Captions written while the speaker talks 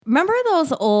remember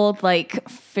those old like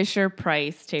Fisher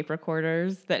Price tape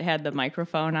recorders that had the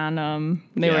microphone on them?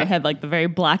 Had like the very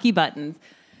blocky buttons.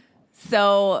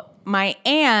 So my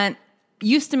aunt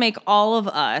used to make all of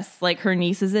us, like her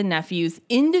nieces and nephews,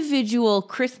 individual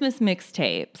Christmas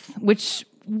mixtapes, which,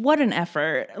 what an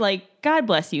effort. Like, God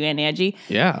bless you, Aunt Angie.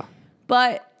 Yeah.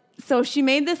 But so she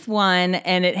made this one,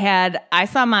 and it had I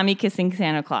Saw Mommy Kissing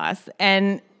Santa Claus.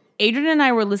 And Adrian and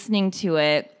I were listening to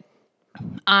it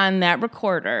on that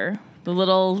recorder, the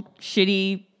little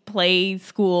shitty play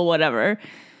school, whatever.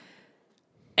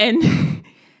 And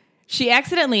she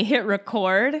accidentally hit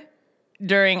record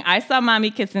during I Saw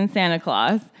Mommy Kissing Santa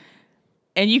Claus.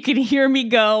 And you can hear me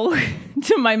go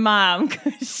to my mom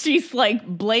because she's like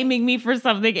blaming me for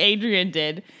something Adrian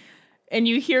did. And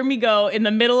you hear me go in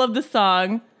the middle of the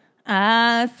song,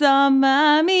 I saw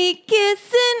Mommy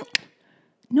kissing.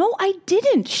 No, I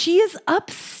didn't. She is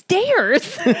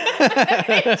upstairs.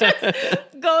 It just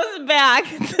goes back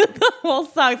to the whole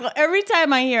song. So every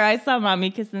time I hear I Saw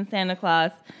Mommy Kissing Santa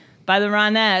Claus by the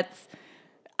Ronettes,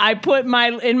 I put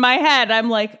in my head, I'm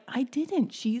like, I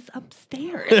didn't. She's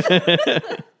upstairs.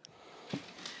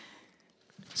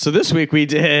 So this week we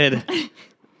did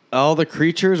All the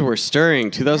Creatures Were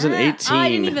Stirring, 2018. I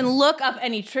didn't even look up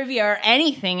any trivia or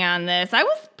anything on this. I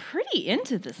was pretty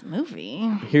into this movie.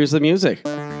 Here's the music.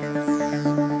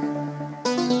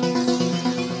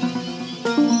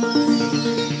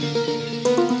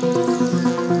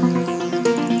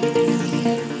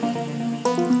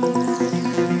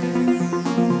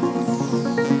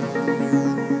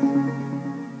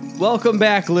 Welcome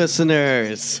back,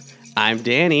 listeners. I'm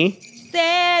Danny.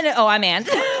 I'm Ann.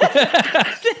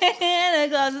 Santa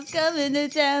Claus is coming to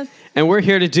town. And we're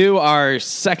here to do our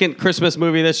second Christmas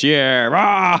movie this year.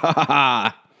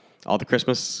 All the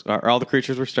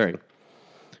Creatures Were Stirring.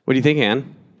 What do you think,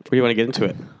 Ann? What do you want to get into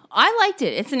it? I liked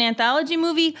it. It's an anthology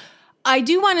movie. I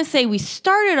do want to say we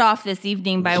started off this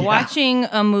evening by watching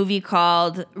a movie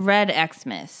called Red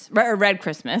Christmas.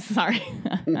 Sorry.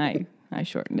 I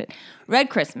shortened it. Red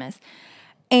Christmas.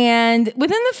 And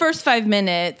within the first 5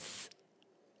 minutes,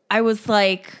 I was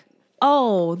like,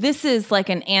 oh, this is like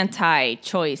an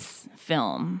anti-choice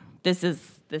film. This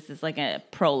is like a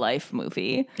pro-life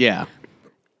movie. Yeah.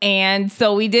 And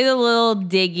so we did a little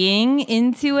digging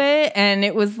into it, and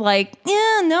it was like,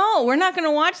 yeah, no, we're not going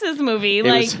to watch this movie.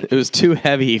 It was too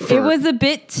heavy. It was a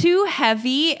bit too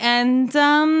heavy and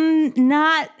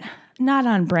not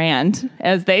on brand,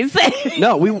 as they say.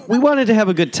 No, we wanted to have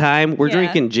a good time. We're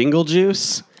drinking Jingle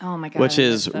Juice. Oh my God. Which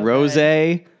is so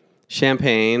rosé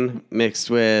champagne mixed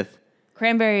with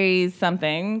cranberry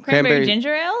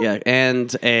ginger ale? Yeah,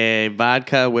 and a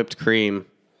vodka whipped cream.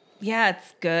 Yeah,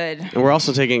 it's good. And we're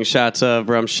also taking shots of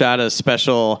Rumshada's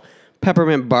special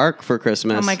peppermint bark for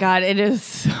Christmas. Oh my God, it is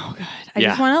so good. I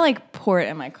just want to like pour it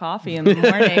in my coffee in the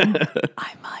morning.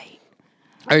 I might.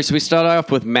 All right, so we start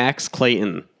off with Max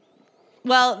Clayton.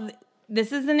 Well,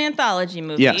 this is an anthology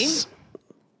movie. Yes.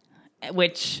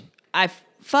 Which I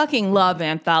fucking love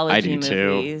anthology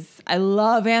movies. Too. I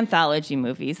love anthology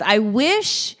movies. I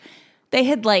wish they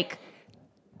had like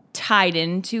tied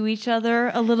into each other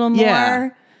a little more. Yeah.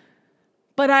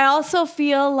 But I also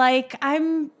feel like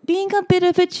I'm being a bit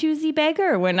of a choosy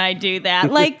beggar when I do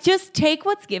that. Like, just take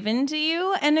what's given to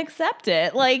you and accept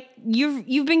it. Like,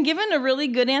 you've been given a really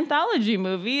good anthology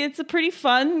movie. It's a pretty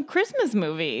fun Christmas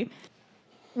movie.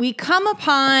 We come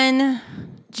upon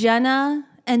Jenna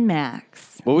and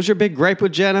Max. What was your big gripe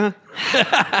with Jenna?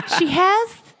 She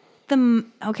has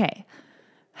okay.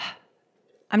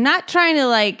 I'm not trying to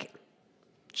like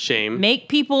Shame. make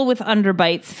people with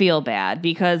underbites feel bad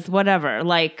because whatever.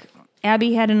 Like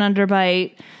Abby had an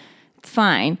underbite. It's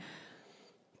fine.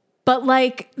 But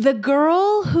like the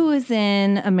girl who is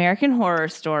in American Horror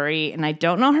Story, and I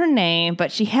don't know her name, but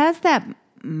she has that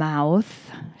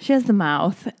mouth. She has the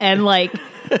mouth and like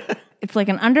it's like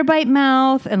an underbite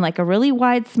mouth and like a really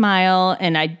wide smile.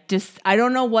 And I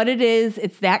don't know what it is.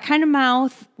 It's that kind of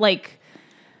mouth. Like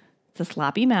it's a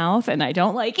sloppy mouth and I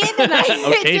don't like it. And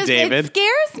Okay, David. It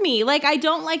scares me. Like I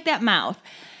don't like that mouth.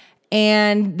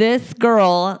 And this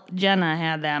girl, Jenna,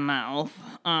 had that mouth.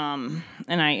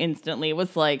 And I instantly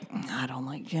was like, I don't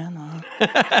like Jenna.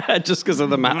 Just because of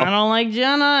the mouth. I don't like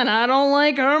Jenna and I don't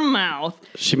like her mouth.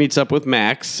 She meets up with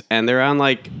Max and they're on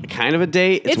like kind of a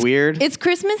date. It's weird. It's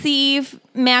Christmas Eve.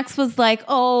 Max was like,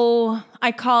 oh,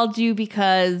 I called you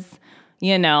because,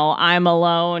 you know, I'm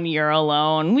alone. You're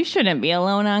alone. We shouldn't be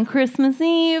alone on Christmas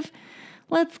Eve.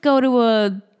 Let's go to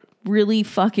a really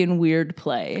fucking weird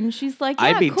play. And she's like, yeah,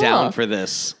 I'd be cool. down for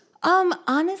this.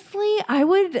 Honestly, I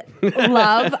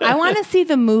I want to see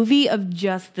the movie of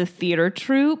just the theater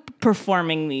troupe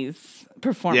performing these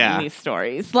performing these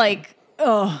stories. Like,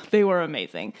 oh, they were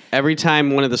amazing. Every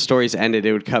time one of the stories ended,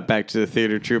 it would cut back to the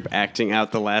theater troupe acting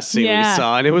out the last scene we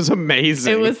saw, and it was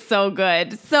amazing. It was so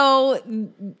good. So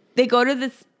they go to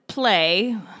this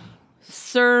play,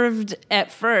 served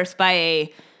at first by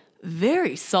a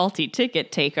very salty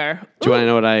ticket taker. Do you want to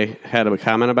know what I had a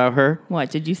comment about her? What,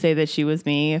 did you say that she was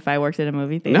me if I worked at a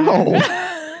movie theater? No.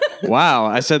 Wow.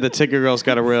 I said the ticket girl's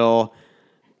got a real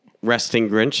resting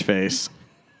Grinch face.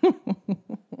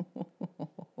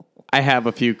 I have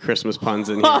a few Christmas puns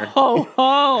in here.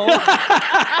 Oh.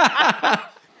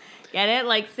 Get it?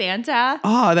 Like Santa?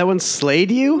 Oh, that one slayed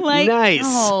you? Like, nice.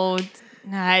 Oh,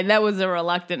 nah, that was a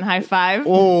reluctant high five.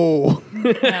 Oh. That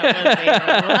was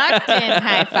a reluctant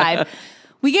high five.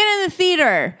 We get in the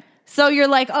theater. So you're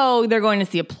like, oh, they're going to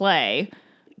see a play.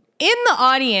 In the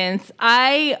audience,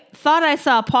 I thought I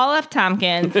saw Paul F.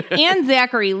 Tompkins and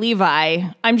Zachary Levi.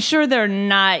 I'm sure they're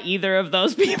not either of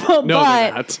those people, No, but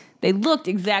they're not. They looked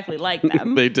exactly like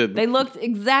them. They did. They looked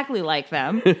exactly like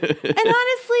them. And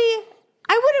honestly,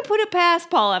 I wouldn't put it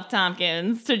past Paul F.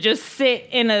 Tompkins to just sit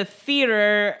in a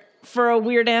theater for a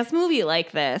weird-ass movie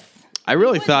like this. I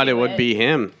really thought it would be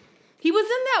him. He was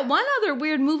in that one other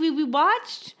weird movie we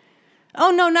watched.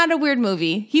 Oh, no, not a weird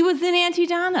movie. He was in Auntie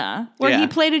Donna, where he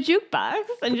played a jukebox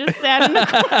and just sat in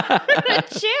a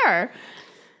chair.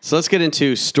 So let's get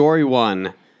into story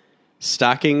one.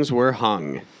 Stockings were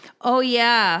hung. Oh,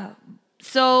 yeah.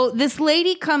 So this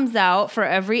lady comes out for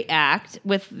every act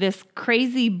with this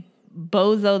crazy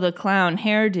Bozo the Clown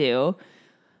hairdo.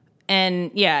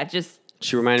 And, yeah, just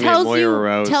She reminded me of Moira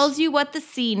Rose. Tells you what the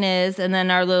scene is, and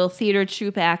then our little theater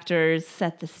troupe actors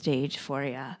set the stage for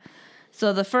you.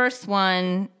 So the first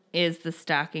one is the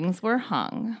stockings were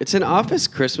hung. It's an office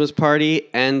Christmas party,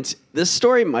 and this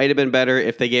story might have been better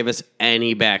if they gave us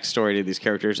any backstory to these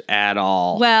characters at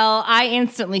all. Well, I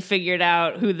instantly figured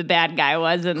out who the bad guy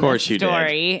was in this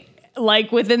story.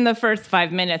 Like within the first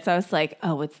 5 minutes, I was like,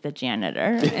 oh, it's the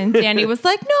janitor. And Danny was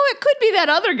like, no, it could be that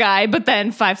other guy. But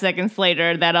then 5 seconds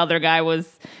later, that other guy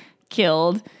was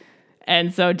killed.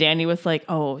 And so Danny was like,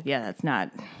 oh, yeah, it's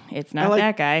not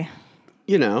that guy.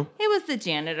 You know. It was the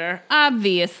janitor,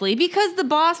 obviously, because the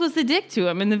boss was a dick to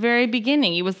him in the very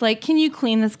beginning. He was like, can you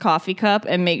clean this coffee cup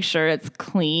and make sure it's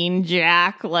clean,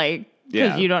 Jack? Like,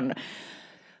 because you don't know.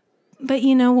 But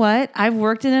you know what? I've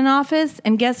worked in an office,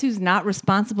 and guess who's not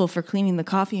responsible for cleaning the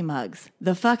coffee mugs?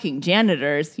 The fucking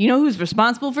janitors. You know who's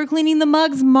responsible for cleaning the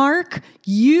mugs, Mark?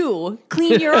 You.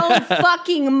 Clean your own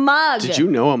fucking mug. Did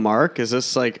you know a Mark? Is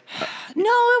this like... No,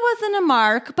 it wasn't a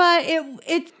Mark, but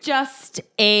it's just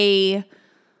a...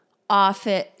 off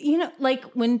it, you know, like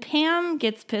when Pam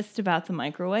gets pissed about the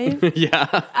microwave.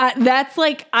 That's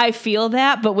like, I feel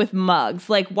that, but with mugs.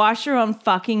 Like, wash your own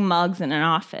fucking mugs in an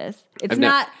office. It's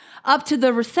not up to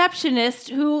the receptionist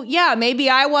who, maybe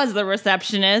I was the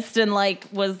receptionist and like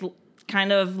was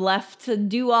kind of left to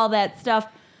do all that stuff.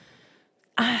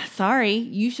 Sorry,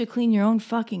 you should clean your own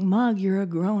fucking mug. You're a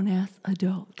grown ass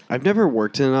adult. I've never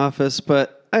worked in an office,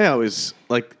 but I always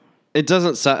like. It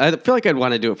doesn't sound... I feel like I'd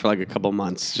want to do it for like a couple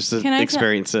months just to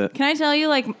experience it. Can I tell you,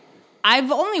 like,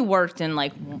 I've only worked in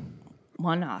like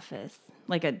one office,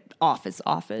 like an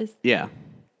office. Yeah.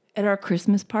 At our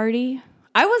Christmas party,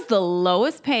 I was the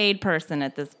lowest paid person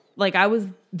at this. Like, I was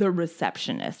the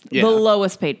receptionist, the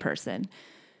lowest paid person.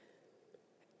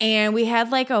 And we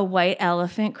had like a white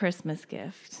elephant Christmas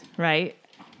gift, right?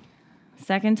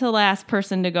 Second to last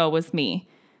person to go was me.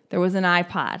 There was an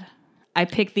iPod. I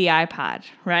picked the iPod,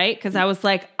 right? Because I was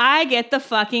like, I get the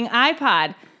fucking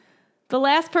iPod. The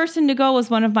last person to go was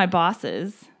one of my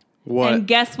bosses. What? And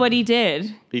guess what he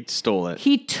did? He stole it.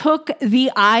 He took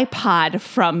the iPod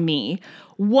from me.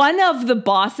 One of the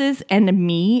bosses and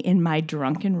me in my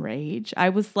drunken rage. I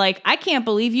was like, I can't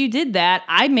believe you did that.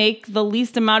 I make the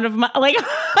least amount of money. Like,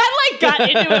 I like got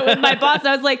into it with my boss.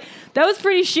 I was like, that was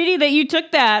pretty shitty that you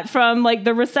took that from like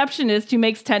the receptionist who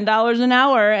makes $10 an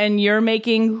hour and you're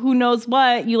making who knows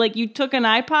what. You took an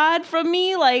iPod from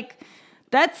me? Like,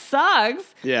 that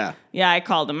sucks. Yeah. Yeah, I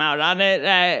called him out on it.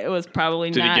 It was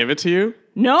probably Did not. he give it to you?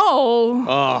 No.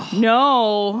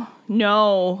 Oh.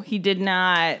 No, he did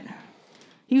not.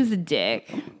 He was a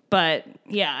dick. But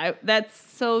yeah,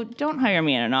 so don't hire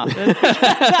me in an office.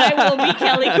 I will be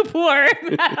Kelly Kapoor.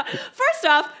 First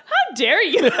off, how dare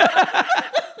you?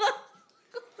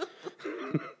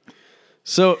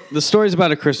 So the story's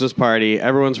about a Christmas party.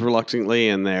 Everyone's reluctantly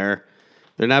in there.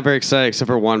 They're not very excited except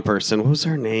for one person. What was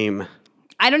her name?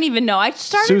 I don't even know. I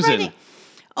started Susan. writing.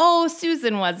 Oh,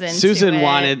 Susan wasn't. Susan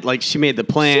wanted, like, she made the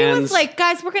plans. She was like,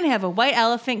 guys, we're going to have a white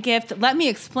elephant gift. Let me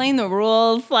explain the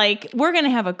rules. Like, we're going to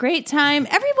have a great time.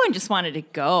 Everyone just wanted to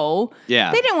go.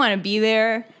 Yeah. They didn't want to be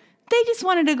there. they just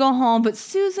wanted to go home. But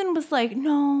Susan was like,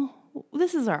 no,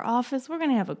 this is our office. We're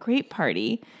going to have a great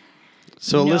party.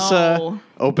 So No. Alyssa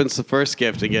opens the first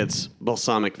gift and gets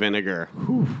balsamic vinegar.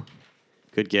 Whew.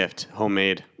 Good gift.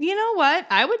 Homemade. You know what?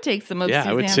 I would take some of Yeah,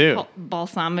 I would Suzanne's too.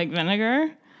 balsamic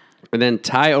vinegar. And then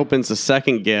Ty opens the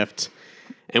second gift,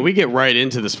 and we get right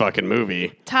into this fucking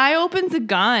movie. Ty opens a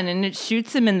gun and it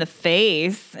shoots him in the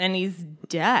face and he's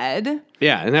dead.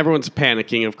 Yeah, and everyone's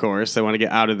panicking, of course. They want to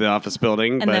get out of the office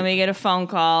building. And but then we get a phone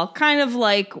call, kind of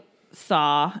like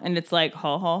Saw, and it's like,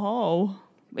 ho, ho, ho.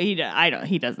 But he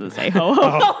doesn't say ho,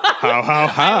 ho, ho.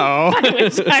 how? I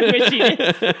wish he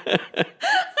did.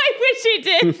 I wish he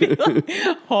did. Be like,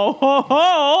 ho, ho,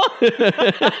 ho.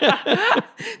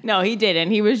 No, he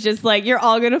didn't. He was just like, you're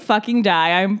all going to fucking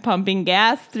die. I'm pumping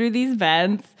gas through these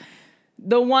vents.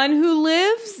 The one who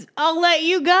lives, I'll let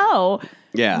you go.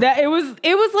 Yeah. It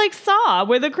was like Saw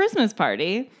with a Christmas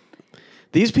party.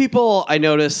 These people, I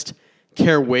noticed,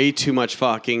 care way too much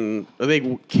they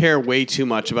care way too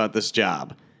much about this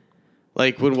job.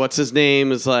 Like when what's his name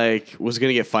was going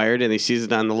to get fired and he sees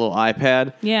it on the little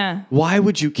iPad. Yeah. Why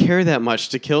would you care that much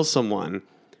to kill someone?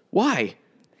 Why?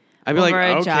 I'd be Over like,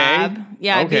 a okay. job.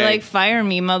 Yeah, I'd be okay. like, fire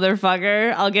me,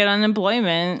 motherfucker. I'll get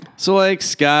unemployment. So like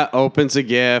Scott opens a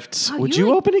gift. Wow, Would you,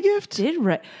 you like, open a gift?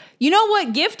 You know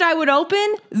what gift I would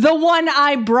open? The one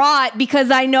I brought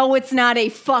because I know it's not a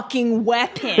fucking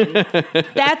weapon.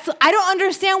 I don't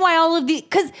understand why all of the,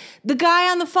 because the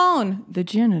guy on the phone, the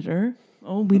janitor.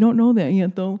 Oh, we don't know that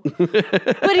yet, though.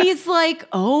 But he's like,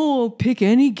 oh, pick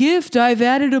any gift. I've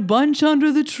added a bunch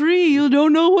under the tree. You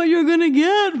don't know what you're going to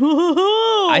get.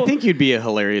 I think you'd be a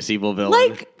hilarious evil villain.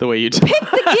 Like, the way you pick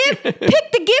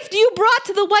the gift you brought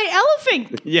to the white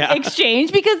elephant Yeah.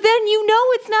 exchange, because then you know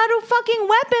it's not a fucking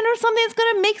weapon or something that's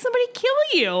going to make somebody kill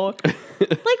you.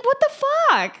 Like, what the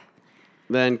fuck?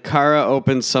 Then Kara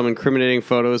opens some incriminating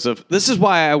photos of... This is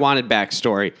why I wanted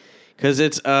backstory. Because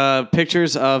it's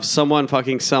pictures of someone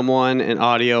fucking someone and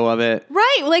audio of it.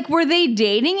 Right. Like, were they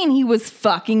dating and he was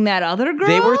fucking that other girl?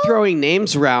 They were throwing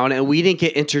names around and we didn't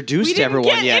get introduced to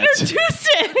everyone yet. Introduced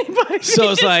to anybody.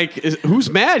 So it's like, who's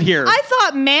mad here? I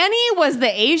thought Manny was the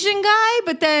Asian guy,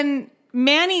 but then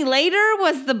Manny later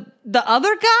was the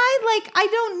other guy. Like, I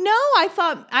don't know.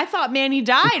 I thought Manny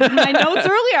died. In my notes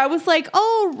earlier, I was like,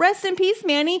 oh, rest in peace,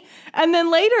 Manny. And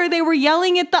then later they were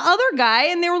yelling at the other guy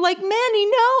and they were like, Manny,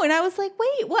 no. And I was like,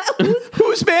 wait, what?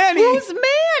 Who's Manny? Who's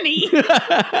Manny?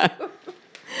 I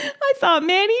thought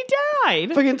Manny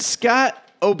died. Fucking Scott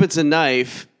opens a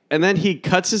knife and then he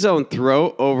cuts his own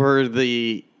throat over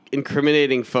the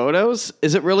incriminating photos.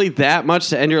 Is it really that much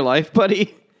to end your life,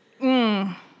 buddy?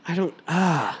 I don't...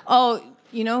 Oh,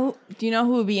 do you know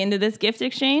who would be into this gift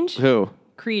exchange? Who?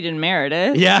 Creed and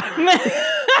Meredith. Yeah.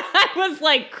 I was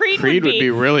like, Creed would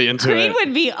be really into Creed it.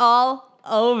 would be all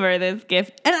over this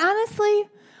gift. And honestly,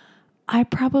 I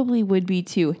probably would be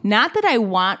too. Not that I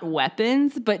want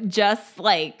weapons, but just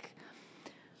like,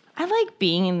 I like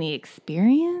being in the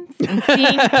experience and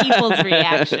seeing people's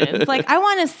reactions. Like, I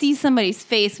want to see somebody's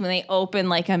face when they open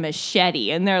like a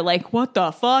machete and they're like, what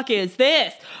the fuck is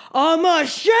this? A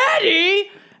machete?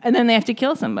 And then they have to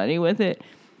kill somebody with it.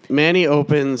 Manny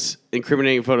opens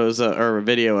incriminating photos or a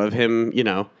video of him,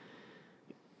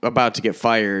 about to get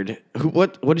fired.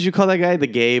 What did you call that guy? The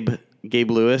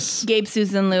Gabe Lewis? Gabe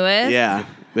Susan Lewis. Yeah.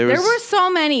 There were so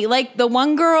many. Like, the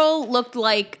one girl looked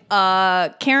like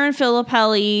Karen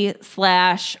Filippelli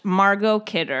 / Margot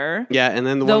Kidder. Yeah, and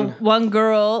then the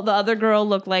other girl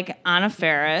looked like Anna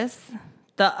Faris.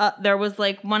 There was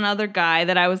like one other guy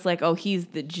that I was like, oh, he's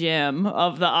the Jim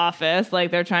of The Office. Like,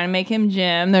 they're trying to make him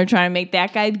Jim. They're trying to make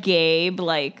that guy Gabe.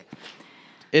 Like,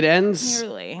 it ends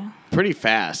really pretty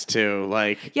fast too.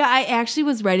 Like, yeah, I actually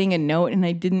was writing a note and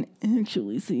I didn't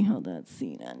actually see how that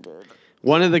scene ended.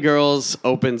 one of the girls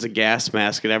opens a gas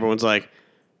mask and everyone's like,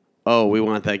 oh, we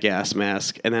want that gas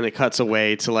mask. And then it cuts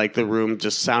away to like the room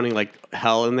just sounding like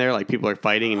hell in there. Like people are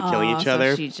fighting and killing each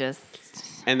other. She just...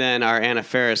 And then our Anna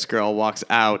Faris girl walks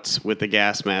out with the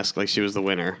gas mask like she was the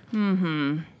winner.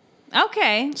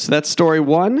 Okay. So that's story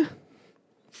one.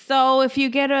 So if you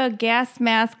get a gas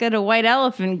mask at a white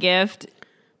elephant gift,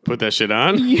 Put that shit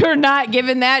on. you're not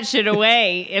giving that shit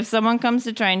away. If someone comes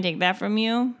to try and take that from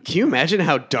you. Can you imagine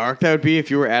how dark that would be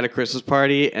if you were at a Christmas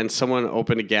party and someone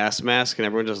opened a gas mask and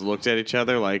everyone just looked at each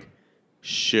other like,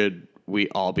 should we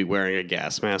all be wearing a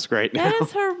gas mask right now? That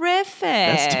is horrific.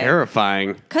 That's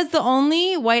terrifying. Because the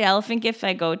only white elephant gift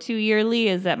I go to yearly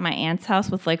is at my aunt's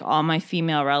house with like all my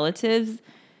female relatives.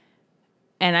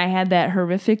 And I had that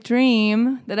horrific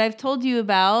dream that I've told you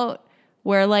about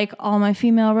where like all my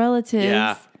female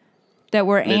relatives that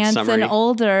were ants and Midsummery.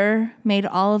 older made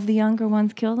all of the younger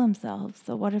ones kill themselves.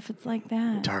 So what if it's like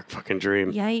that? Dark fucking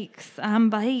dream. Yikes, on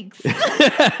bikes.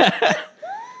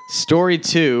 Story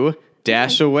 2,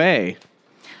 Dash Away.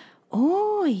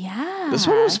 Oh, yeah. This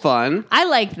one was fun. I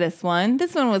liked this one.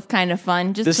 This one was kind of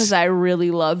fun just because I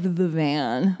really loved the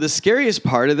van. The scariest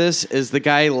part of this is the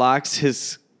guy locks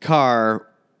his car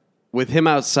with him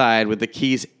outside with the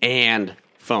keys and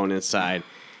phone inside.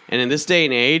 And in this day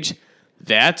and age,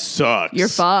 that sucks. You're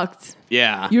fucked.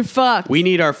 Yeah. You're fucked. We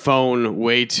need our phone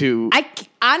way too.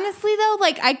 Honestly, though,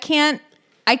 like, I can't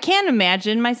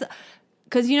imagine myself.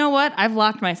 Because you know what? I've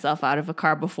locked myself out of a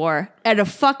car before at a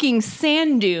fucking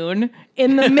sand dune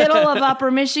in the middle of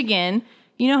Upper Michigan.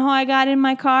 You know how I got in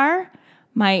my car?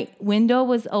 My window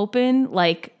was open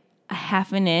like a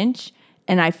half an inch,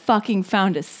 and I fucking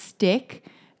found a stick,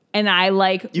 and I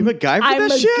like... You MacGyvered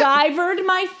that shit? I MacGyvered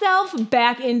myself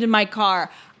back into my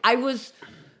car.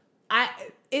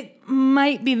 It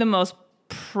might be the most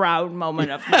proud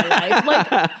moment of my life.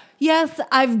 Like... Yes,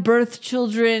 I've birthed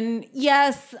children.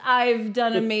 Yes, I've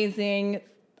done amazing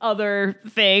other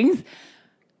things.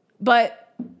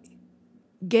 But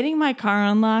getting my car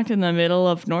unlocked in the middle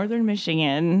of northern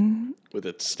Michigan With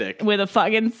a stick. with a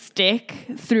fucking stick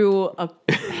through a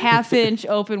half-inch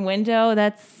open window,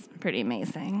 that's pretty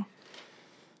amazing.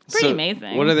 Pretty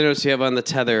amazing. What other notes do you have on the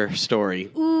tether story?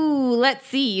 Ooh, let's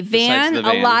see. Van, the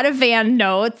van. a lot of van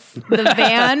notes. The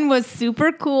van was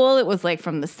super cool. It was like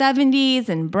from the 70s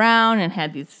and brown and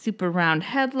had these super round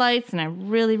headlights, and I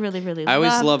really, really, really I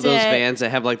always loved love those it. vans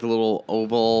that have like the little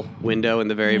oval window in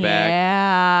the very back.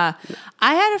 Yeah.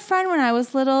 I had a friend when I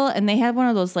was little, and they had one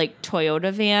of those like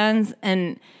Toyota vans,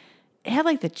 and it had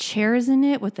like the chairs in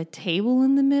it with a table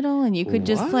in the middle, and you could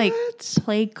just like What?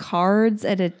 play cards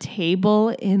at a table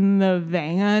in the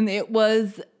van. It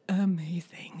was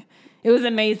amazing. It was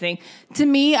amazing. To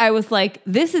me, I was like,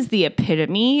 this is the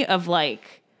epitome of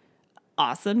like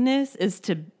awesomeness, is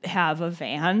to have a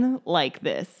van like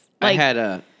this. I Like, had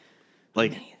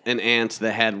an aunt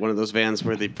that had one of those vans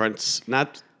where the front's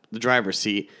not the driver's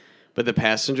seat, but the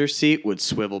passenger seat would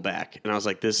swivel back. And I was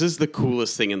like, this is the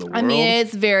coolest thing in the world. I mean,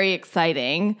 it's very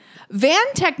exciting.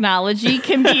 Van technology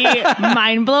can be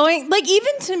mind-blowing. Like,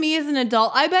 even to me as an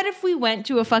adult, I bet if we went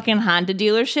to a fucking Honda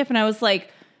dealership and I was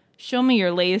like, show me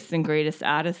your latest and greatest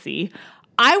Odyssey,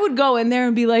 I would go in there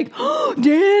and be like, oh,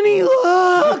 Danny,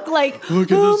 look! Like,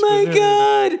 Look at oh this my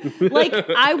van. God. Like,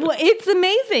 it's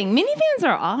amazing. Minivans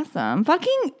are awesome.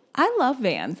 I love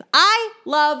vans. I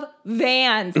love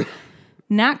vans.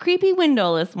 Not creepy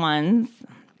windowless ones,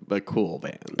 But cool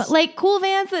vans. but like cool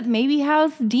vans that maybe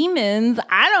house demons.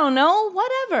 I don't know,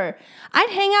 whatever. I'd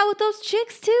hang out with those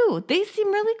chicks too. They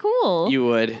seem really cool. You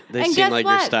would. They and seem guess like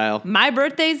what? your style. My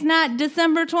birthday's not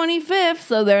December 25th,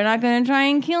 so they're not going to try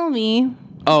and kill me.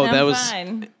 Oh, I'm that was...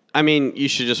 fine. I mean, you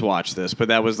should just watch this, but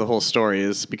that was the whole story,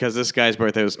 is because this guy's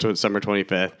birthday was December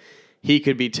 25th. He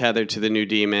could be tethered to the new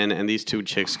demon, and these two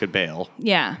chicks could bail.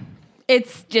 Yeah.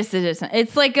 It's just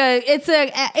it's like it's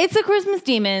a Christmas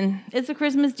demon. It's a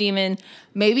Christmas demon.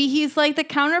 Maybe he's like the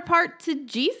counterpart to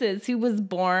Jesus, who was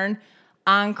born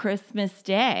on Christmas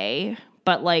Day,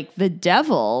 but like the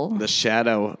devil. The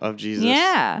shadow of Jesus.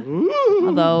 Yeah. Ooh.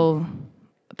 Although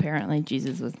apparently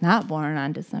Jesus was not born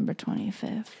on December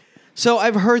 25th. So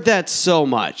I've heard that so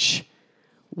much.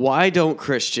 Why don't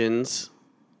Christians,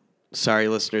 sorry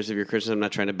listeners if you're Christians, I'm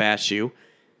not trying to bash you,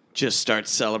 just start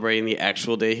celebrating the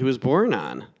actual day he was born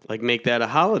on? Like, make that a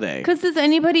holiday. Because does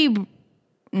anybody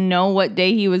know what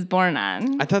day he was born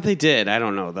on? I thought they did. I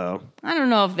don't know, though. I don't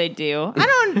know if they do. I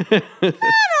don't know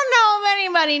if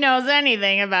anybody knows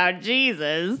anything about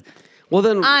Jesus. Well,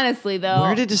 then, Honestly, though.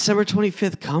 where did December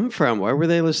 25th come from? Why were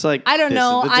they just like, I don't this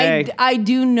know. is the day? I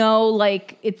do know,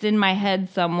 like, it's in my head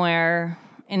somewhere.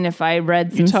 And if I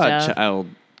read some You taught stuff. child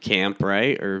camp,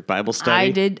 right? Or Bible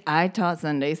study? I taught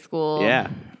Sunday school. Yeah.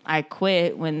 I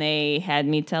quit when they had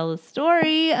me tell a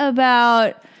story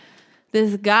about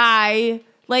this guy.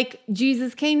 Like,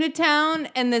 Jesus came to town,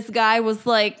 and this guy was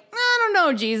like, I don't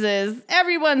know, Jesus.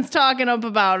 Everyone's talking up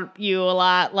about you a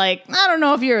lot. Like, I don't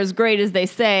know if you're as great as they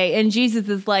say. And Jesus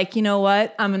is like, you know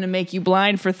what? I'm going to make you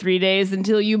blind for 3 days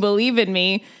until you believe in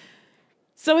me.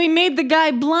 So he made the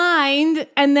guy blind,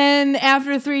 and then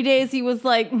after 3 days, he was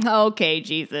like, okay,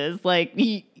 Jesus, like,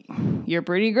 you're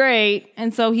pretty great.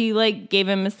 And so he, like, gave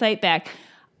him his sight back.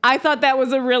 I thought that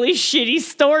was a really shitty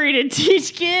story to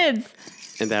teach kids.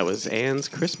 And that was Anne's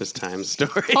Christmas time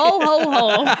story. Ho,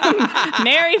 ho, ho.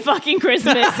 Merry fucking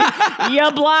Christmas.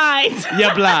 You're blind.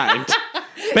 You're blind.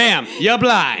 Bam, you're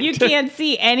blind. You can't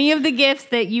see any of the gifts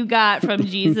that you got from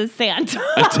Jesus Santa.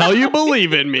 Until you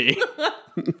believe in me.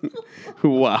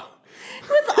 Wow.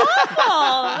 That's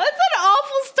awful. That's an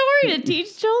awful story to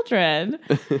teach children.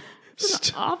 It's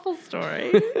an awful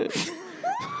story.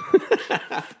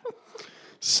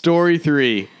 Story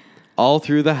 3, All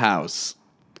Through the House.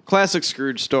 Classic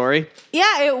Scrooge story.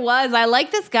 Yeah, it was. I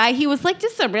like this guy. He was like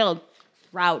just a real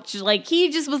grouch. Like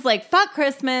he just was like, fuck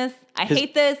Christmas. I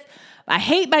hate this. I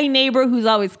hate my neighbor who's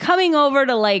always coming over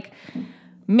to like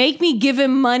make me give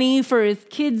him money for his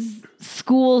kids'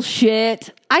 school shit.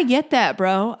 I get that,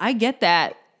 bro. I get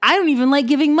that. I don't even like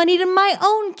giving money to my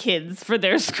own kids for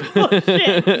their school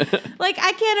shit. Like,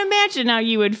 I can't imagine how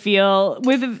you would feel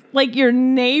with, like, your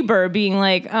neighbor being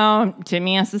like, oh,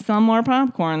 Timmy has to sell more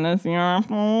popcorn this year.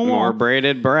 More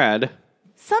braided bread.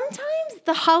 Sometimes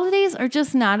the holidays are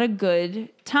just not a good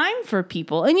time for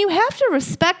people, and you have to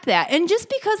respect that. And just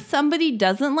because somebody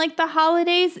doesn't like the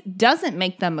holidays doesn't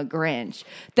make them a Grinch.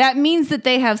 That means that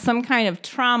they have some kind of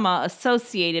trauma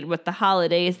associated with the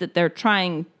holidays that they're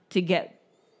trying to get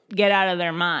out of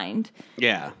their mind.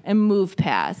 Yeah. And move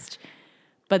past.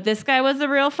 But this guy was a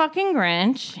real fucking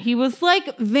Grinch. He was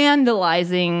like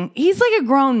vandalizing. He's like a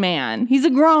grown man. He's a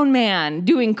grown man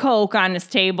doing coke on his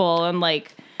table and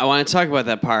like... I want to talk about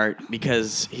that part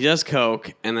because he does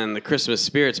coke and then the Christmas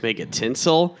spirits make it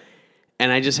tinsel.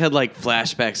 And I just had like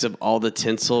flashbacks of all the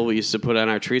tinsel we used to put on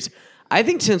our trees. I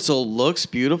think tinsel looks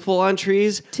beautiful on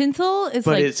trees. Tinsel is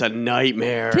but like... it's a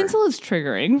nightmare. Tinsel is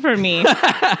triggering for me.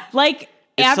 Like...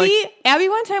 Abby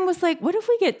one time was like, what if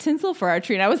we get tinsel for our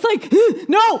tree? And I was like,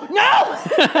 no.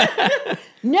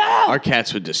 No. Our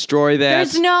cats would destroy that.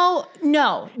 There's no.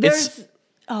 There's,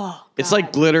 it's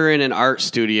like glitter in an art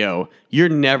studio. You're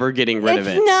never getting rid of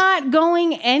it. It's not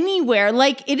going anywhere.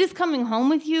 Like, it is coming home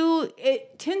with you.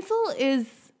 Tinsel is,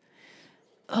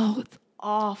 it's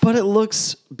awful. But it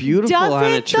looks beautiful on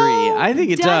a tree. Though? I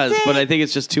think it does, but I think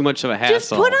it's just too much of a hassle.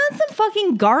 Just put on some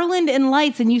fucking garland and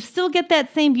lights and you still get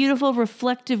that same beautiful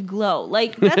reflective glow.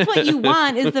 Like, that's what you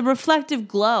want is the reflective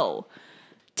glow.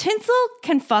 Tinsel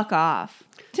can fuck off.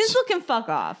 Tinsel can fuck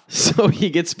off. So he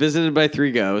gets visited by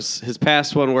 3 ghosts. His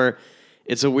past one where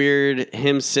it's a weird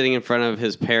him sitting in front of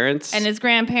his parents. And his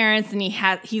grandparents, and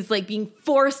he's like being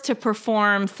forced to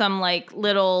perform some like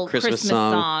little Christmas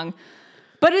song.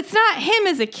 But it's not him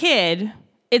as a kid.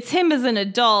 It's him as an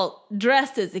adult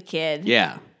dressed as a kid.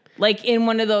 Yeah. Like in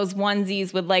one of those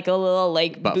onesies with like a little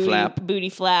like booty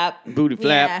flap.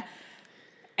 Yeah.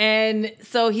 And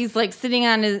so he's like sitting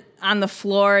on the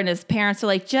floor and his parents are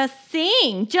like, just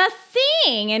sing.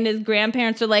 And his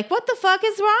grandparents are like, what the fuck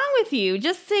is wrong with you?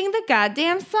 Just sing the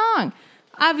goddamn song.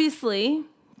 Obviously,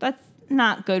 that's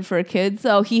not good for a kid.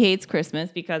 So he hates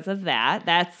Christmas because of that.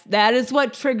 That is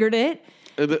what triggered it.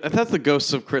 I thought the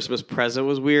Ghosts of Christmas Present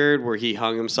was weird, where he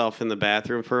hung himself in the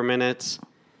bathroom for a minute.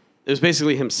 It was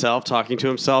basically himself talking to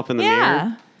himself in the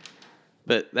mirror.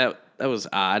 But that was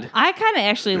odd. I kind of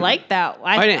actually liked that.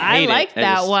 I liked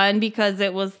that one because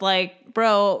it was like,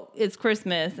 bro, it's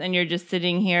Christmas and you're just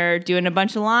sitting here doing a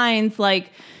bunch of lines.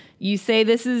 Like, you say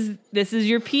this is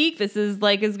your peak. This is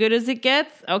like as good as it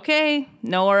gets. Okay,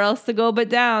 nowhere else to go but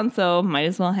down. So might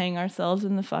as well hang ourselves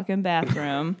in the fucking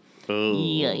bathroom.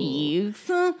 Yikes.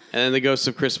 And then the Ghosts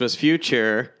of Christmas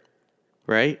Future,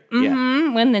 right? Mm-hmm.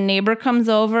 Yeah. When the neighbor comes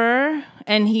over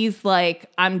and he's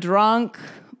like, I'm drunk,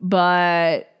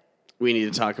 but we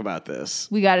need to talk about this.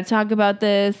 We got to talk about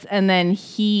this. And then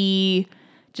he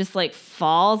just like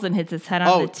falls and hits his head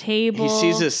on the table. He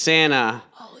sees his Santa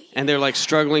and they're like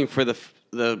struggling for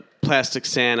the plastic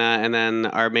Santa. And then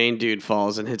our main dude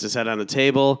falls and hits his head on the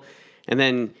table. And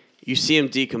then you see him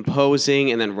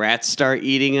decomposing, and then rats start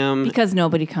eating him. Because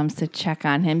nobody comes to check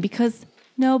on him, because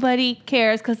nobody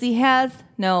cares, because he has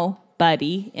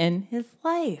nobody in his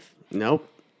life. Nope.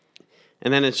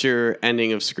 And then it's your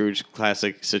ending of Scrooge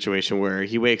classic situation where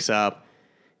he wakes up,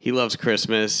 he loves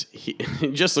Christmas, he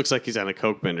just looks like he's on a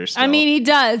coke bender still. I mean, he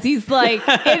does. He's like,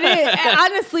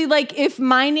 honestly, like, if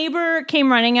my neighbor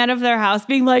came running out of their house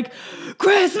being like,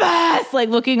 Christmas, like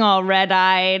looking all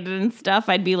red-eyed and stuff,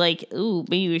 I'd be like, ooh,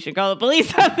 maybe we should call the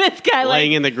police on this guy.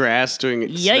 Laying in the grass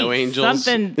doing snow angels.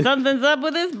 Something's up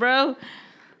with this, bro.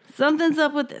 Something's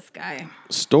up with this guy.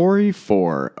 Story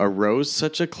 4, Arose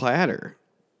Such a Clatter.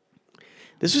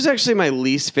 This was actually my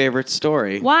least favorite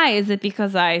story. Why? Is it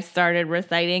because I started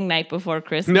reciting Night Before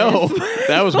Christmas? No,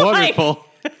 that was wonderful.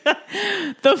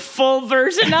 The full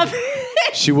version of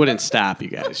it. She wouldn't stop, you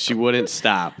guys. She wouldn't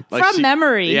stop. From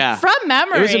memory. Yeah. From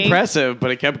memory. It was impressive, but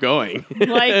it kept going.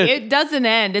 Like, it doesn't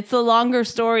end. It's a longer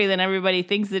story than everybody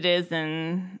thinks it is,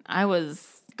 and I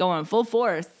was going full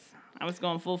force.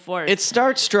 It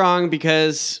starts strong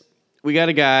because we got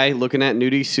a guy looking at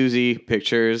Nudie Susie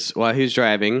pictures while he's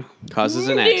driving, causes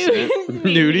an accident.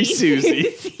 Nudie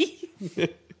Susie.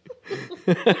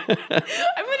 I'm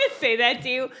gonna say that to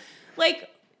you, like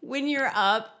when you're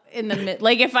up in the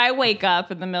like if I wake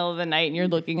up in the middle of the night and you're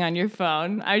looking on your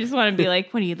phone, I just want to be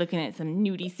like, what are you looking at? Some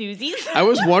nudie Susies? I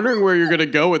was wondering where you're gonna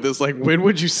go with this. Like, when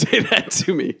would you say that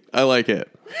to me? I like it.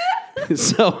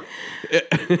 So,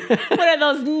 what are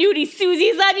those nudie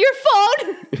Susies on your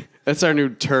phone? that's our new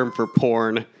term for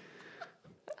porn.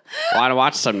 Want to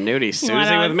watch some nudie Susie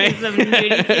with me? Some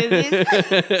nudie Susies?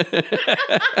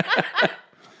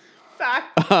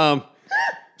 Sorry.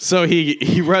 So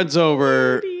he runs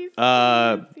over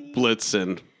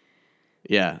Blitzen.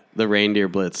 Yeah, the reindeer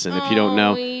Blitzen. If you don't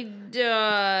know, he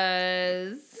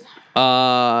does.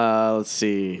 Let's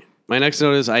see. My next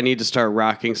note is I need to start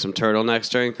rocking some turtlenecks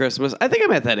during Christmas. I think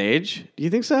I'm at that age. Do you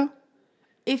think so?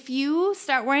 If you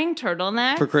start wearing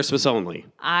turtlenecks For Christmas only.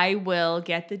 I will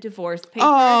get the divorce papers.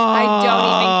 I don't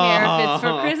even care if it's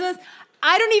for Christmas.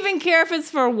 I don't even care if it's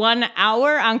for 1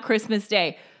 hour on Christmas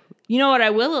Day. You know what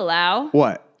I will allow?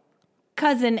 What?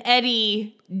 Cousin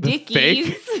Eddie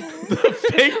Dickies. The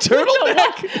fake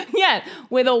turtleneck? Yeah,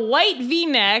 with a white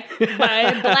V-neck by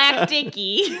a black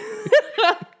Dickie.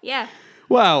 Yeah.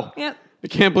 Wow. Yep. I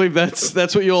can't believe that's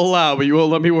what you'll allow, but you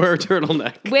won't let me wear a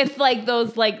turtleneck. With like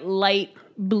those like light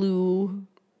blue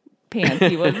pants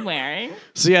he was wearing.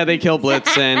 So yeah, they kill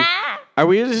Blitzen. Are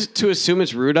we just to assume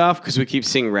it's Rudolph because we keep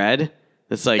seeing red?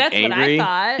 That's like That's angry. what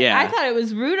I thought. Yeah. I thought it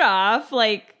was Rudolph.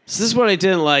 Like, So this is what I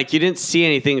didn't like. You didn't see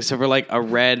anything except for like a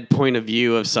red point of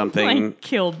view of something. like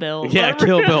Kill Bill. Yeah,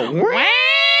 Kill Bill. Wah,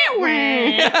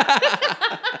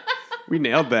 wah. We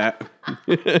nailed that.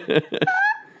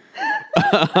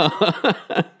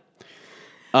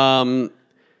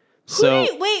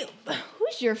 So Wait,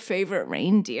 who's your favorite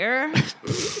reindeer?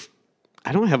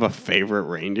 I don't have a favorite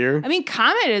reindeer. I mean,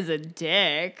 Comet is a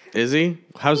dick. Is he?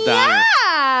 How's Donner?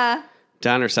 Yeah.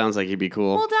 Donner sounds like he'd be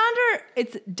cool. Well, Donder,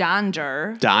 it's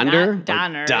Donder. Donder? Not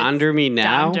Donner. Like Donder me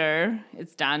now? Donder.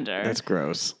 It's Donder. That's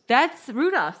gross. That's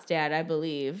Rudolph's dad, I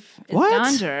believe. It's What?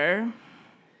 Donder.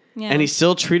 Yeah. And he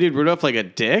still treated Rudolph like a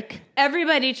dick?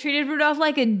 Everybody treated Rudolph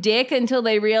like a dick until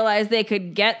they realized they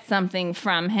could get something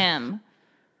from him.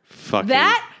 Fucking.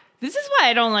 This is why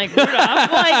I don't like Rudolph.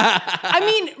 I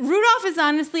mean, Rudolph is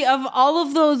honestly, of all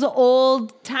of those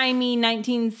old-timey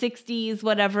 1960s,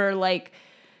 whatever, like,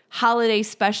 holiday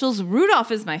specials,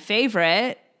 Rudolph is my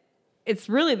favorite. It's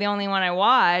really the only one I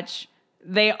watch.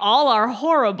 They all are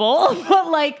horrible, but,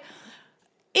 like,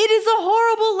 it is a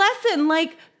horrible lesson.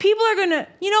 Like, people are gonna,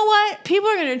 you know what? People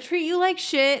are gonna treat you like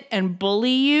shit and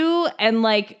bully you, and,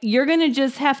 like, you're gonna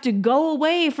just have to go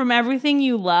away from everything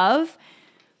you love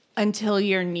until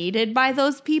you're needed by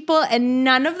those people, and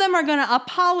none of them are going to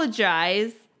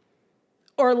apologize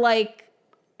or like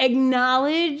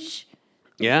acknowledge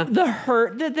the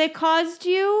hurt that they caused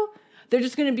you. They're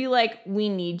just going to be like, we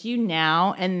need you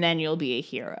now, and then you'll be a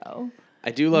hero.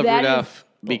 I do love That Rudolph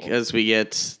is because we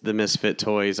get the Misfit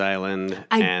Toys Island.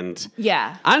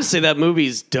 Yeah. Honestly, that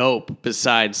movie's dope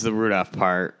besides the Rudolph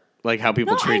part. Like how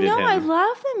people treated him. I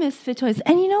love the Misfit Toys.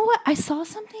 And you know what? I saw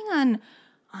something on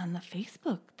the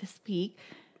Facebook this week.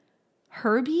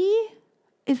 Herbie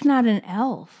is not an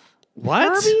elf. What?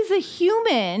 Herbie's a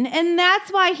human, and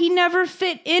that's why he never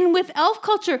fit in with elf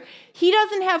culture. He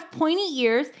doesn't have pointy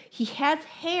ears. He has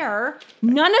hair.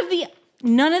 None of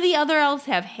the other elves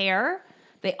have hair.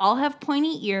 They all have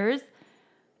pointy ears,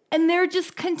 and they're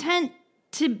just content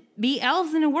to be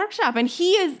elves in a workshop. And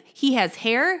he has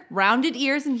hair, rounded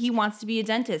ears, and he wants to be a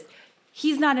dentist.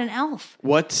 He's not an elf.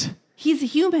 What? He's a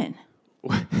human.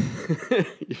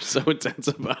 You're so intense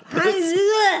about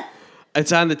this.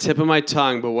 It's on the tip of my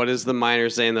tongue, but what is the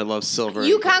miner's name that loves silver?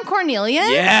 Yukon Cornelius?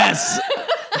 Yes!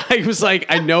 I was like,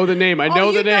 I know the name. I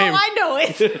know the name. I know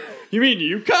it. You mean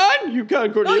Yukon?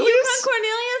 Yukon Cornelius? Oh, Yukon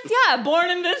Cornelius? Yeah, born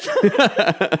in this.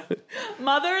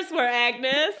 Mothers were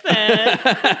Agnes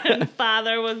and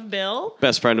father was Bill.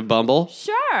 Best friend of Bumble.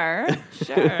 Sure.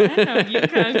 I know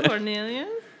Yukon Cornelius.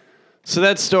 So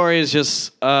that story is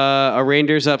just a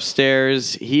reindeer's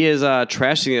upstairs. He is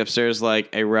trashing the upstairs like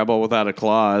a rebel without a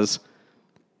claws.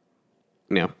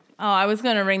 No. Oh, I was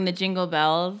going to ring the jingle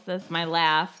bells. That's my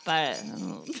laugh, but...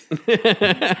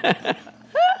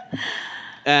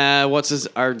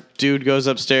 Our dude goes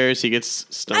upstairs. He gets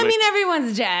stomach. I mean,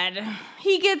 everyone's dead.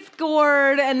 He gets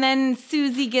gored, and then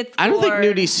Susie gets gored. I don't think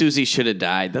Nudie Susie should have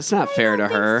died. That's not fair to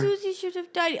her. Susie should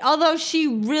have died. Although she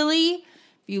really,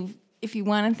 if you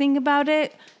want to think about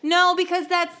it, no, because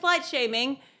that's slut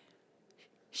shaming.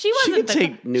 She could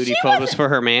take nudie photos for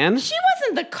her man. She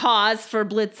wasn't the cause for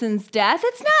Blitzen's death.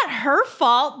 It's not her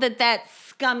fault that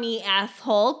scummy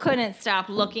asshole couldn't stop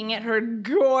looking at her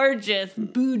gorgeous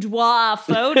boudoir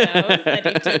photos that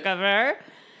he took of her.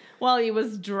 while he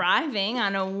was driving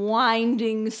on a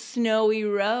winding, snowy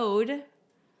road.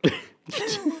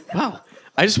 Wow.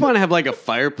 I just want to have like a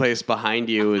fireplace behind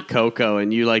you with Coco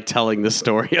and you like telling the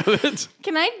story of it.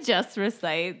 Can I just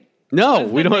recite? No,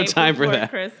 Was we the don't have Night time for Before that.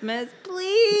 Christmas,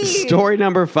 please. Story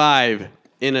number 5,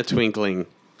 In a Twinkling.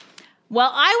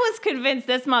 Well, I was convinced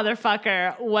this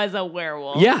motherfucker was a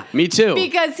werewolf. Yeah, me too.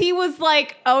 Because he was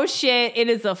like, oh shit, it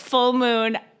is a full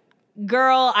moon.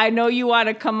 Girl, I know you want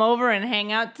to come over and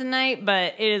hang out tonight,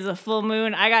 but it is a full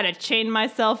moon. I got to chain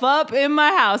myself up in my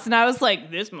house. And I was like,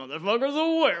 this motherfucker's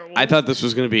a werewolf. I thought this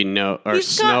was going to be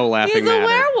Snow Laughing He's Matter. a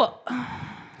werewolf.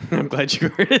 I'm glad you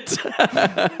heard it.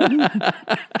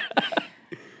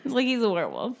 It's like he's a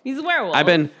werewolf. He's a werewolf. I've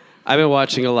been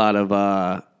watching a lot of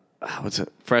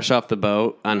Fresh Off the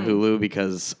Boat on Hulu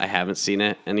because I haven't seen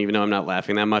it, and even though I'm not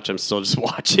laughing that much, I'm still just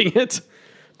watching it.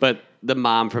 But the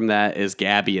mom from that is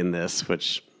Gabby in this,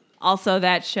 which Also,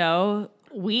 that show,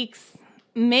 weeks,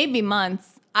 maybe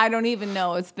months. I don't even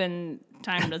know. It's been,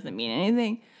 time doesn't mean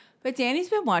anything. But Danny's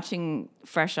been watching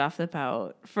Fresh Off the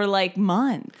Boat for like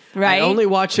months, right? I only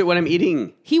watch it when I'm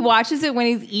eating. He watches it when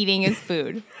he's eating his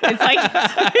food. It's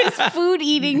like his food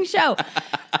eating show.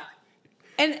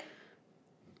 And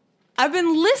I've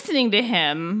been listening to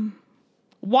him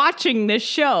watching this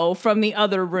show from the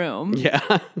other room.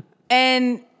 Yeah.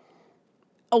 And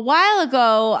a while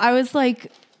ago, I was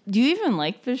like, do you even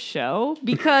like this show?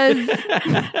 Because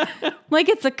like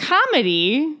it's a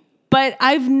comedy, but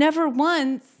I've never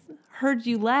once heard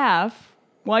you laugh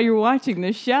while you're watching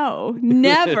this show.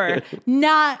 Never.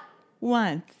 Not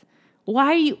once.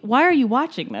 Why are you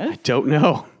watching this? Don't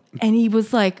know. And he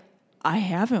was like, I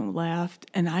haven't laughed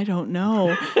and I don't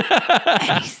know.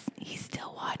 And he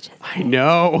still watches. I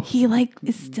know. He like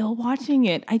is still watching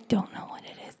it. I don't know what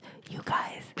it is. You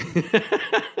guys.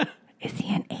 Is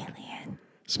he an alien?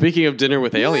 Speaking of dinner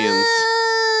with aliens,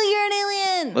 Oh, you're an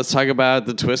alien. let's talk about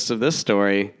the twist of this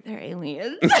story. They're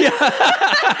aliens.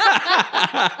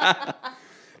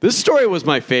 This story was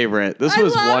my favorite. This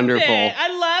was wonderful.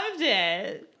 I loved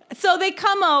it. So they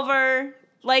come over.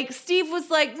 Like, Steve was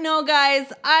like, no,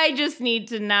 guys, I just need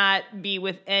to not be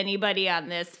with anybody on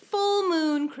this full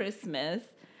moon Christmas.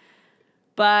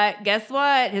 But guess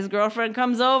what? His girlfriend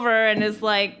comes over and is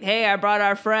like, hey, I brought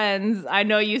our friends. I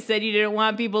know you said you didn't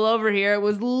want people over here. It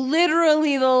was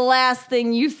literally the last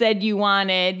thing you said you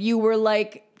wanted. You were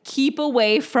like, keep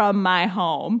away from my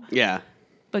home. Yeah.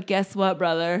 But guess what,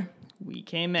 brother? We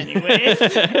came anyways.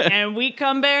 And we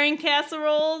come bearing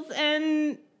casseroles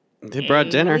and They brought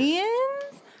dinner.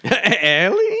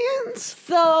 Aliens?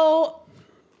 So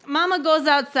Mama goes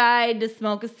outside to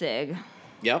smoke a cig.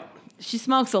 Yep. She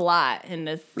smokes a lot in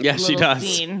this Yeah, she little does.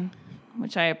 scene,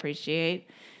 which I appreciate.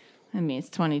 I mean, it's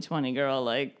 2020, girl.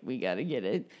 Like, we got to get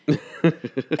it.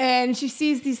 And she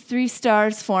sees these 3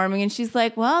 stars forming, and she's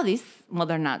like, well,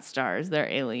 they're not stars. They're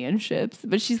alien ships.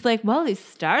 But she's like, well, these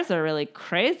stars are really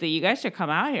crazy. You guys should come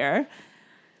out here.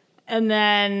 And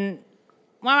then,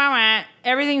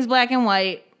 everything's black and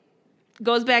white.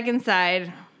 Goes back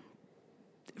inside.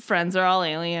 Friends are all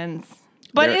aliens.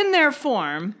 But They're- in their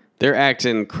form. They're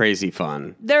acting crazy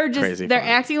fun. They're Crazy fun.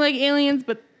 acting like aliens,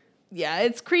 but yeah,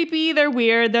 it's creepy. They're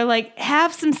weird. They're like,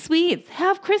 have some sweets.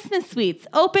 Have Christmas sweets.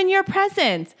 Open your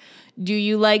presents. Do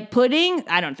you like pudding?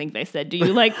 I don't think they said, do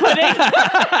you like pudding?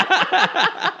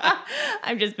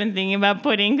 I've just been thinking about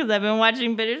pudding because I've been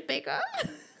watching British Bake Off.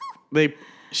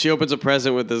 She opens a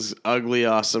present with this ugly,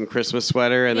 awesome Christmas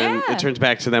sweater, and then Yeah. it turns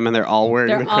back to them, and they're all wearing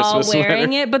They're the all Christmas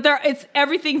wearing sweater. it, but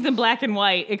everything's in black and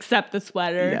white except the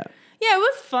sweater. Yeah. Yeah, it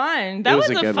was fun. That was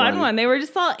was a a good fun one. one. They were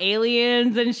just all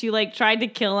aliens, and she like tried to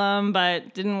kill them,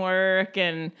 but didn't work.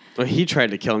 And Well, he tried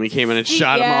to kill him. He came in and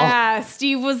shot them all. yeah,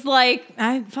 Steve was like,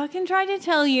 I fucking tried to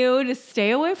tell you to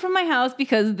stay away from my house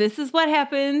because this is what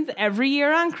happens every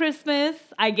year on Christmas.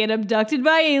 I get abducted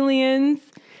by aliens.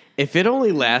 If it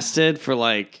only lasted for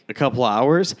like a couple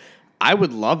hours, I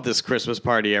would love this Christmas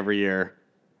party every year.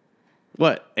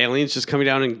 What? Aliens just coming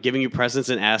down and giving you presents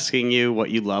and asking you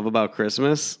what you love about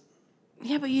Christmas?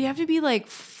 Yeah, but you'd have to be like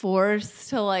forced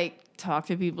to like talk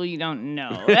to people you don't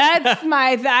know. That's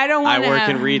I don't I want to work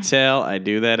in retail. I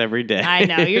do that every day. I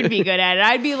know, you'd be good at it.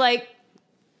 I'd be like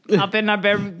up in our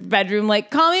bedroom, like,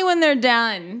 call me when they're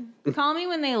done. Call me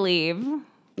when they leave.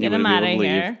 Get them when out of people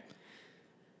leave. here.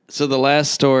 So the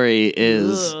last story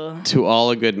is Ugh. To All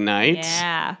a Good Night.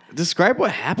 Yeah. Describe what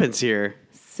happens here.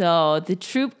 So the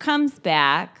troop comes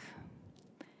back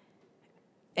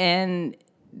and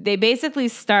they basically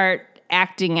start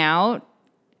acting out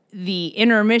the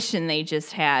intermission they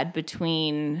just had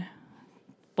between,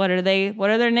 what are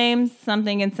their names?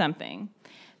 Something and something.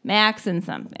 Max and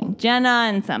something. Jenna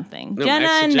and something. No, Jenna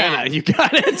Max and Jenna. Max. You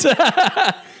got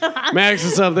it. Max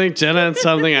and something, Jenna and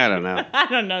something. I don't know. I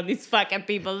don't know these fucking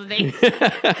people's names.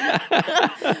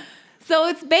 So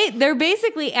it's they're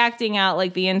basically acting out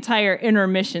like the entire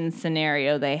intermission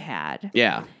scenario they had.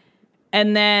 Yeah.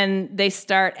 And then they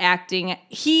start acting.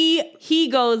 He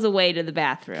goes away to the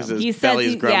bathroom. 'Cause his He says,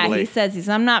 belly's grumbly. he says,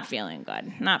 I'm not feeling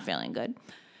good. Not feeling good.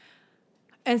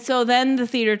 And so then the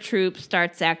theater troupe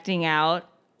starts acting out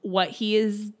what he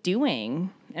is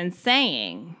doing and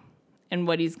saying and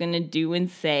what he's going to do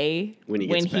and say When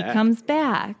he back. comes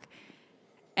back.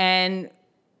 And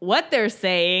what they're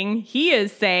saying, he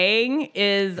is saying,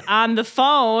 is on the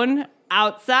phone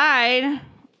outside.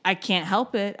 I can't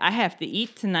help it. I have to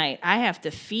eat tonight. I have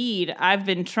to feed. I've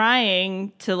been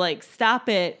trying to like stop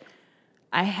it.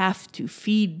 I have to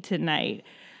feed tonight.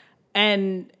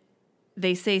 And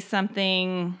they say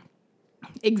something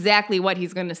exactly what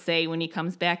he's going to say when he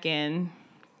comes back in.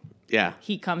 Yeah.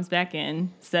 He comes back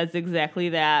in, says exactly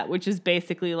that, which is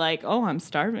basically like, oh, I'm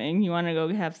starving. You want to go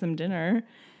have some dinner?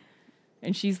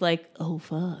 And she's like, oh,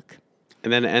 fuck.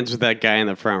 And then it ends with that guy in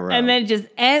the front row. And then it just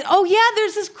ends. Oh, yeah,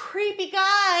 there's this creepy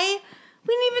guy.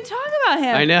 We didn't even talk about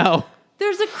him. I know.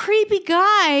 There's a creepy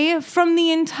guy from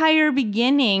the entire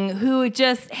beginning who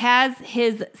just has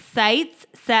his sights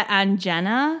set on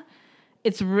Jenna.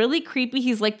 It's really creepy.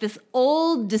 He's like this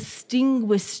old,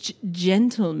 distinguished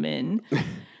gentleman.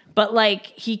 But like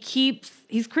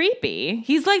he's creepy.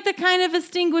 He's like the kind of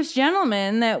distinguished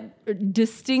gentleman that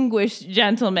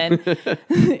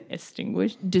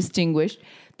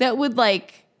would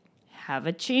like have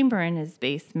a chamber in his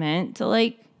basement to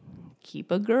like keep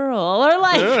a girl or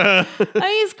like I mean,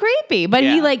 he's creepy, but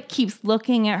he like keeps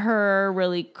looking at her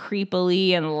really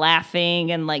creepily and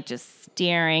laughing and like just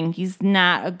staring. He's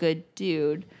not a good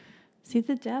dude. Is he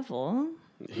the devil?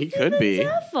 He could be.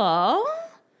 Devil.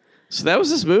 So that was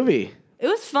this movie. It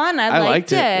was fun. I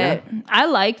liked it. Yeah. I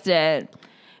liked it.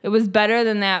 It was better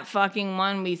than that fucking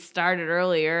one we started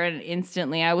earlier, and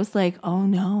instantly I was like, oh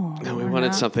no. No, we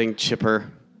wanted something chipper.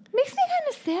 Makes me kind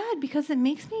of sad because it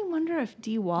makes me wonder if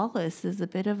Dee Wallace is a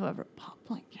bit of a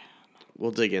Republican.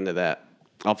 We'll dig into that.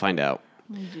 I'll find out.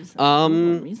 Let me do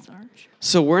some research.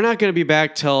 So we're not going to be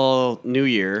back till New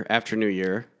Year, after New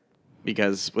Year,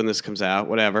 because when this comes out,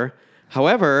 whatever.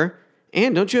 However,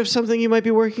 Anne, don't you have something you might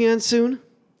be working on soon?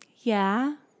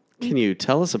 Yeah. Can you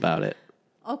tell us about it?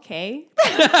 Okay.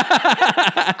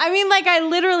 I mean, like, I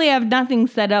literally have nothing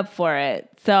set up for it.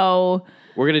 So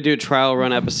We're going to do a trial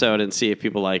run episode and see if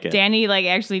people like it. Danny, like,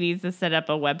 actually needs to set up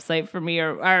a website for me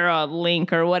or a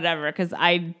link or whatever, because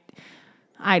I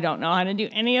don't know how to do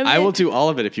any of it. I will do all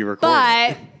of it if you record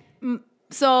it. But,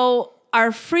 so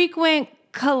our frequent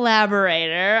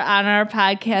collaborator on our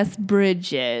podcast,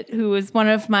 Bridget, who is one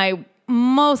of my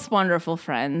most wonderful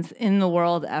friends in the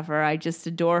world ever. I just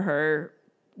adore her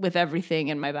with everything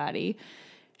in my body.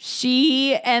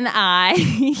 She and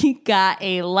I got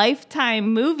a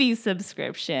Lifetime movie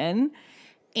subscription,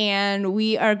 and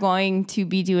we are going to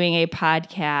be doing a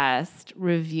podcast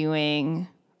reviewing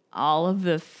all of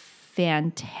the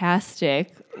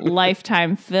fantastic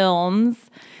Lifetime films.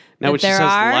 Now, when she says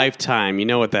Lifetime, you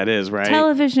know what that is, right?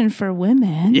 Television for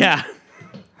women. Yeah.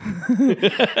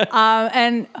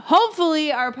 And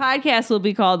hopefully our podcast will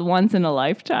be called Once in a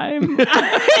Lifetime.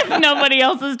 If nobody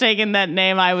else has taken that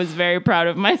name, I was very proud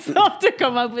of myself to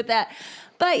come up with that.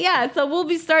 But yeah, so we'll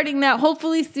be starting that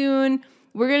hopefully soon.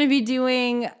 We're going to be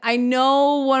doing, I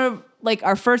know one of, like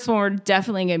our first one, we're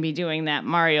definitely going to be doing that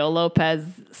Mario Lopez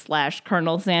 /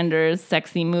 Colonel Sanders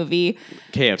sexy movie.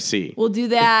 KFC. We'll do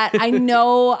that. I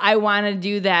know I want to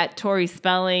do that Tori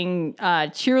Spelling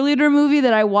cheerleader movie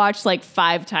that I watched like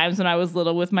 5 times when I was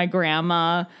little with my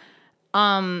grandma.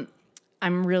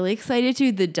 I'm really excited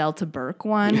to do the Delta Burke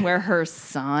one where her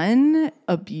son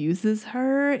abuses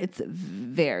her. It's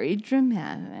very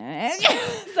dramatic.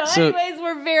 So anyways,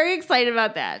 we're very excited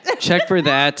about that. Check for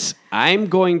that. I'm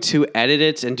going to edit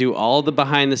it and do all the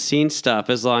behind the scenes stuff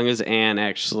as long as Anne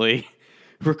actually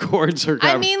records her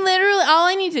I mean, literally, all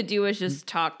I need to do is just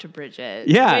talk to Bridget.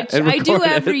 Yeah, which and I do record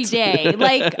every it. day.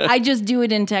 Like, I just do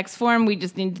it in text form. We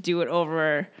just need to do it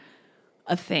over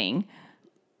a thing.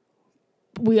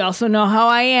 We also know how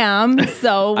I am,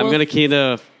 so I'm going to kind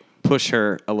of push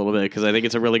her a little bit because I think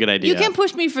it's a really good idea. You can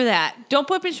push me for that. Don't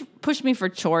push me for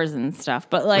chores and stuff.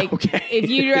 But like, Okay. if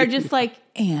you are just like,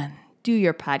 Anne, do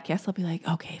your podcast, I'll be like,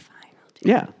 okay,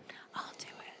 fine. I'll do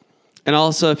it. And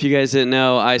also, if you guys didn't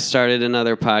know, I started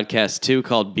another podcast too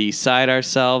called Beside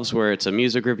Ourselves, where it's a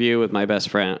music review with my best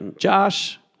friend,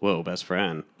 Josh. Whoa, best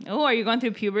friend. Oh, are you going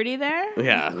through puberty there?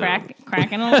 Yeah.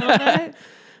 Cracking a little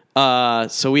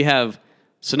bit? So we have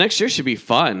So next year should be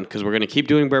fun because we're going to keep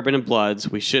doing Bourbon and Bloods.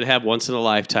 We should have Once in a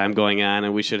Lifetime going on,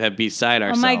 and we should have Beside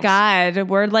Ourselves. Oh my God,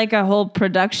 we're like a whole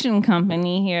production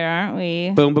company here, aren't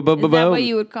we? Boom, boom, boom, Is boom, that boom. what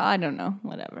you would call? I don't know.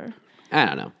 Whatever. I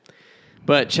don't know.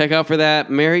 But check out for that.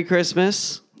 Merry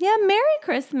Christmas. Yeah, Merry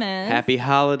Christmas. Happy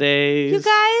holidays. You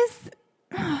guys,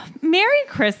 Merry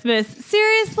Christmas.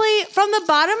 Seriously, from the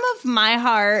bottom of my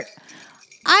heart,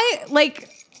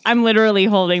 I'm literally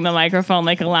holding the microphone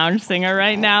like a lounge singer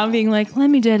right now, being like, let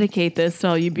me dedicate this to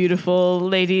all you beautiful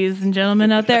ladies and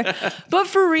gentlemen out there. But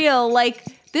for real, like,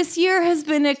 this year has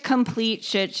been a complete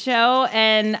shit show,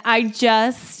 and I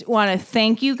just want to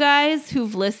thank you guys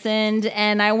who've listened,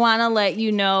 and I want to let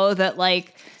you know that,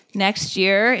 like, next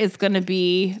year is going to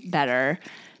be better.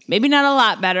 Maybe not a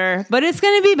lot better, but it's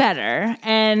going to be better.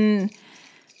 And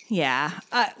yeah,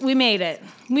 we made it.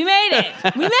 We made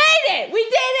it. We made it. We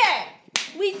did it.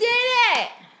 We did it.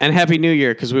 And Happy New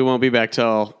Year, because we won't be back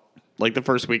till like the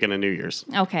first weekend of New Year's.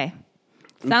 Okay.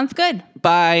 Sounds good.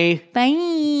 Bye.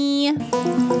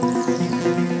 Bye.